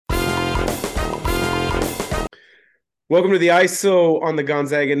Welcome to the ISO on the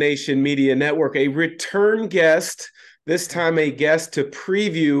Gonzaga Nation Media Network. A return guest, this time a guest to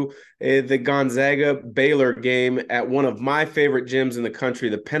preview the Gonzaga Baylor game at one of my favorite gyms in the country,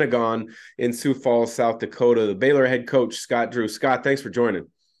 the Pentagon in Sioux Falls, South Dakota. The Baylor head coach, Scott Drew. Scott, thanks for joining.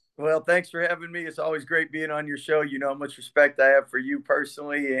 Well, thanks for having me. It's always great being on your show. You know how much respect I have for you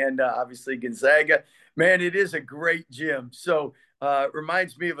personally and obviously Gonzaga. Man, it is a great gym. It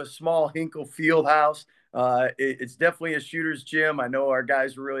reminds me of a small Hinkle field house. It's definitely a shooter's gym. I know our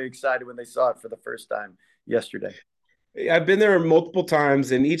guys were really excited when they saw it for the first time yesterday. I've been there multiple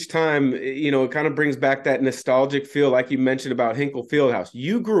times, and each time, it kind of brings back that nostalgic feel, like you mentioned about Hinkle Fieldhouse.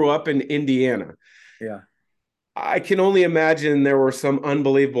 You grew up in Indiana. Yeah. I can only imagine there were some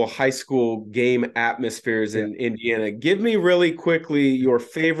unbelievable high school game atmospheres Yeah. in Indiana. Give me really quickly your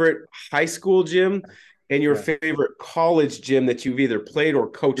favorite high school gym and your Yeah. favorite college gym that you've either played or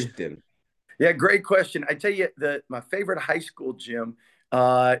coached in. Yeah, great question. I tell you, my favorite high school gym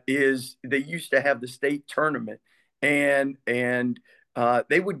is they used to have the state tournament, and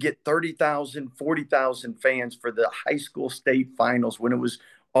they would get 30,000, 40,000 fans for the high school state finals when it was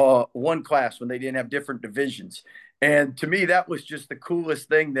one class, when they didn't have different divisions. And to me, that was just the coolest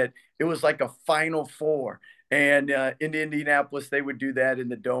thing, that it was like a Final Four. And in Indianapolis, they would do that in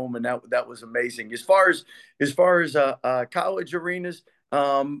the dome, and that was amazing. As far as college arenas,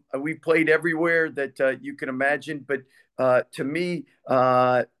 we played everywhere that you can imagine, but to me,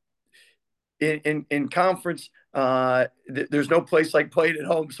 in conference, there's no place like playing at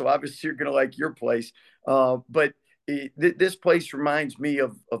home. So obviously, you're going to like your place. But this place reminds me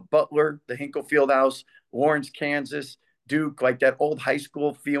of Butler, the Hinkle Fieldhouse, Lawrence, Kansas, Duke, like that old high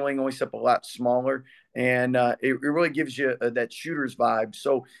school feeling, only except a lot smaller. And it really gives you that shooter's vibe.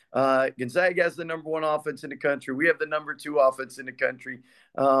 So Gonzaga has the number one offense in the country. We have the number two offense in the country.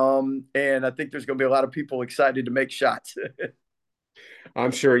 And I think there's going to be a lot of people excited to make shots.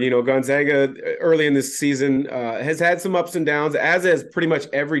 I'm sure, Gonzaga early in this season has had some ups and downs, as has pretty much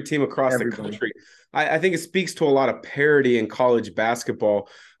every team across the Everybody. country. I think it speaks to a lot of parity in college basketball.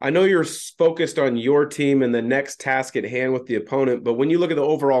 I know you're focused on your team and the next task at hand with the opponent, but when you look at the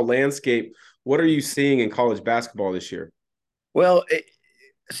overall landscape, what are you seeing in college basketball this year? Well,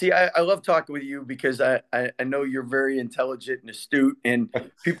 see, I love talking with you because I know you're very intelligent and astute, and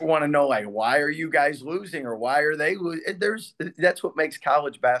people want to know, like, why are you guys losing, or why are they losing? That's what makes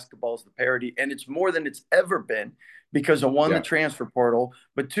college basketball is the parity, and it's more than it's ever been because of one, the Yeah. transfer portal,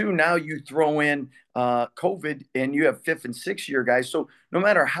 but two, now you throw in COVID, and you have fifth and sixth year guys. So no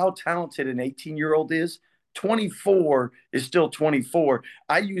matter how talented an 18-year-old is, 24 is still 24.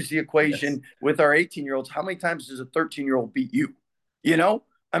 I use the Yes. equation with our 18-year-olds. How many times does a 13-year-old beat you? You know,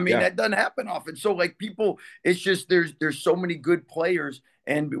 I mean, Yeah. that doesn't happen often. So like people, it's just there's so many good players,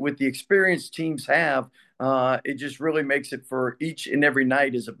 and with the experience teams have, it just really makes it for each and every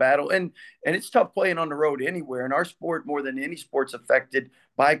night is a battle. And it's tough playing on the road anywhere. And our sport, more than any sport's affected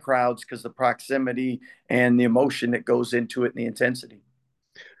by crowds because the proximity and the emotion that goes into it and the intensity.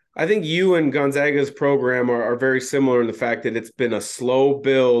 I think you and Gonzaga's program are very similar in the fact that it's been a slow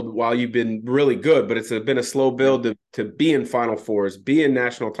build while you've been really good, but been a slow Yeah. build to be in Final Fours, be in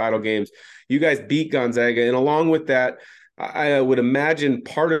national title games. You guys beat Gonzaga. And along with that, I would imagine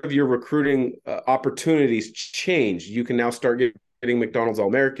part of your recruiting opportunities change. You can now start getting McDonald's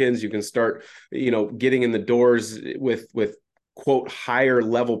All-Americans. You can start, getting in the doors with quote higher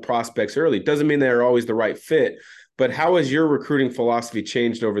level prospects early. It doesn't mean they're always the right fit, but how has your recruiting philosophy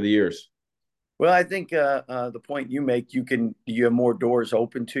changed over the years? Well, I think the point you make, you have more doors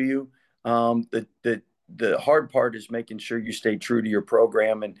open to you. The hard part is making sure you stay true to your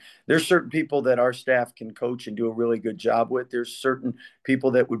program. And there's certain people that our staff can coach and do a really good job with. There's certain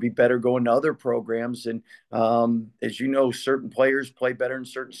people that would be better going to other programs. And as you know, certain players play better in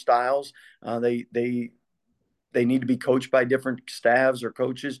certain styles. They need to be coached by different staffs or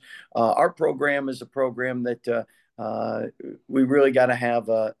coaches. Our program is a program that uh, we really got to have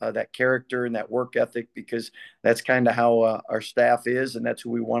that character and that work ethic, because that's kind of how our staff is, and that's who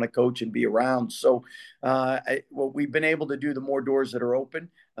we want to coach and be around. So, what we've been able to do, the more doors that are open.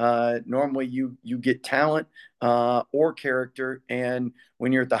 Normally, you get talent or character, and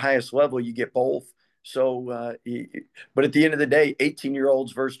when you're at the highest level, you get both. So, but at the end of the day,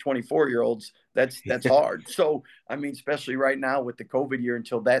 18-year-olds versus 24-year-olds, that's hard. So, I mean, especially right now with the COVID year,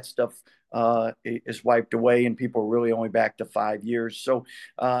 until that stuff is wiped away and people are really only back to 5 years. So,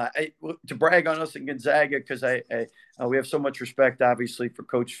 to brag on us in Gonzaga, because we have so much respect, obviously, for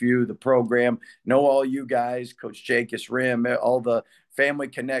Coach Few, the program, know all you guys, Coach Jacobs, Rim, all the family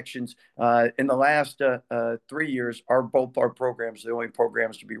connections. In the last 3 years, both our programs are the only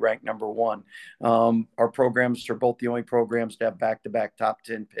programs to be ranked number one. Our programs are both the only programs to have back-to-back top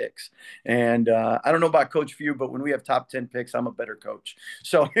 10 picks. And I don't know about Coach Few, but when we have top 10 picks, I'm a better coach.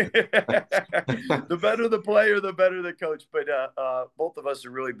 So the better the player, the better the coach. But both of us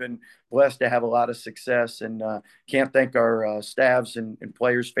have really been blessed to have a lot of success, and can't thank our staffs and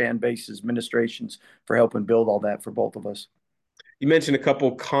players, fan bases, administrations for helping build all that for both of us. You mentioned a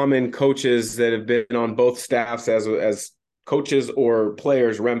couple common coaches that have been on both staffs as coaches or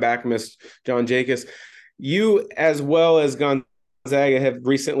players, Rem Backus, John Jacobs. You, as well as Gonzaga, have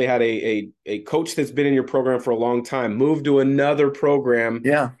recently had a coach that's been in your program for a long time, move to another program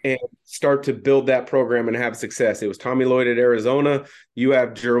Yeah. and start to build that program and have success. It was Tommy Lloyd at Arizona. You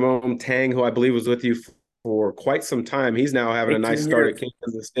have Jerome Tang, who I believe was with you for quite some time. He's now having a nice 18 start years. at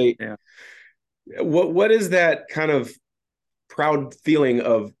Kansas State. Yeah. What is that kind of proud feeling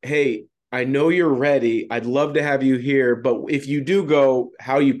of, hey, I know you're ready. I'd love to have you here, but if you do go,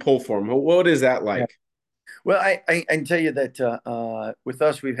 how you pull for them? What is that Yeah. like? Well, I can tell you that with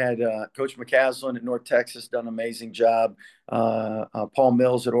us, we've had Coach McCaslin at North Texas done an amazing job. Paul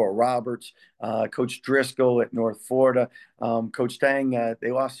Mills at Oral Roberts, Coach Driscoll at North Florida, Coach Tang.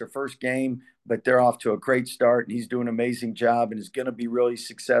 They lost their first game, but they're off to a great start, and he's doing an amazing job, and is going to be really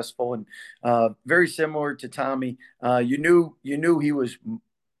successful. And very similar to Tommy, you knew he was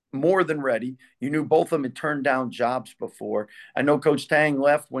more than ready. You knew both of them had turned down jobs before. I know Coach Tang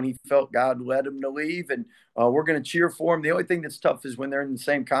left when he felt God led him to leave, and we're going to cheer for him. The only thing that's tough is when they're in the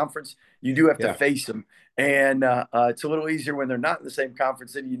same conference, you do have to Yeah. face them. And it's a little easier when they're not in the same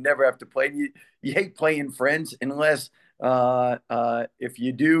conference, and you never have to play. And you hate playing friends unless if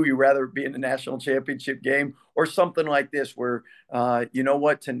you do, you rather be in the national championship game or something like this where, you know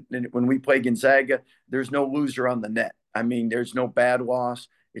what, when we play Gonzaga, there's no loser on the net. I mean, there's no bad loss.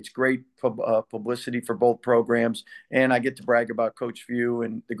 It's great publicity for both programs, and I get to brag about Coach Few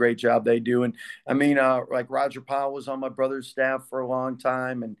and the great job they do. And I mean, like Roger Powell was on my brother's staff for a long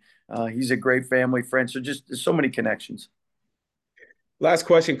time, and he's a great family friend. So just there's so many connections. Last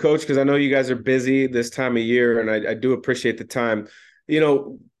question, Coach, because I know you guys are busy this time of year, and I do appreciate the time. You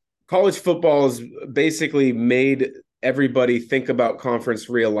know, college football has basically made everybody think about conference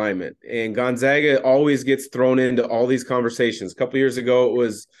realignment, and Gonzaga always gets thrown into all these conversations. A couple years ago, it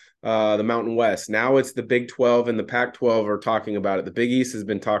was the Mountain West. Now it's the Big 12 and the Pac-12 are talking about it. The Big East has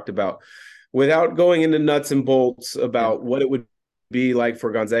been talked about. Without going into nuts and bolts Yeah. about what it would be like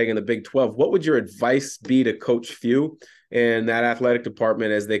for Gonzaga in the Big 12, what would your advice be to Coach Few and that athletic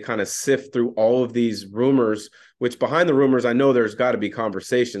department as they kind of sift through all of these rumors, which behind the rumors, I know there's got to be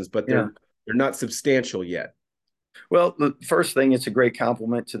conversations, but Yeah. they're not substantial yet. Well, the first thing, it's a great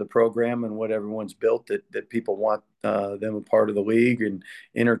compliment to the program and what everyone's built, that people want them a part of the league and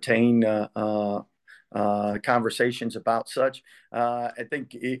entertain conversations about such. I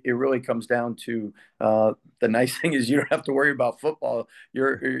think it really comes down to the nice thing is you don't have to worry about football.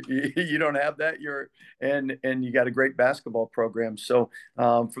 You don't have that. And you got a great basketball program. So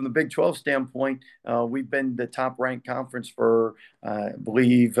from the Big 12 standpoint, we've been the top ranked conference for I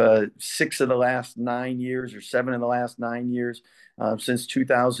believe 6 of the last 9 years or 7 of the last 9 years since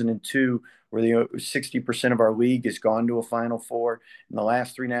 2002, where the 60% of our league has gone to a Final Four. In the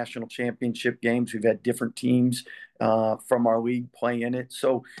last 3 national championship games, we've had different teams from our league play in it.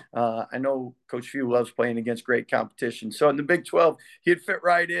 So I know Coach Few loves playing against great competition. So in the Big 12, he'd fit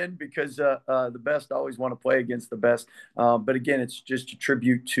right in because the best always want to play against the best. But again, it's just a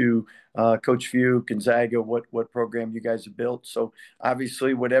tribute to Coach Few, Gonzaga, what program you guys have built. So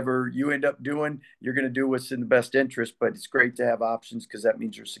obviously, whatever you end up doing, you're going to do what's in the best interest. But it's great to have options because that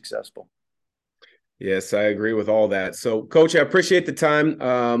means you're successful. Yes, I agree with all that. So, Coach, I appreciate the time.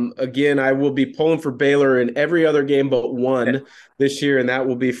 Again, I will be pulling for Baylor in every other game but one this year, and that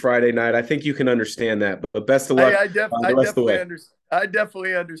will be Friday night. I think you can understand that. But best of luck the rest of the way. I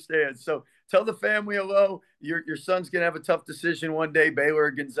definitely understand. So tell the family hello. Your son's gonna have a tough decision one day, Baylor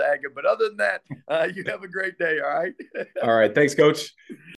or Gonzaga. But other than that, you have a great day. All right. All right. Thanks, Coach.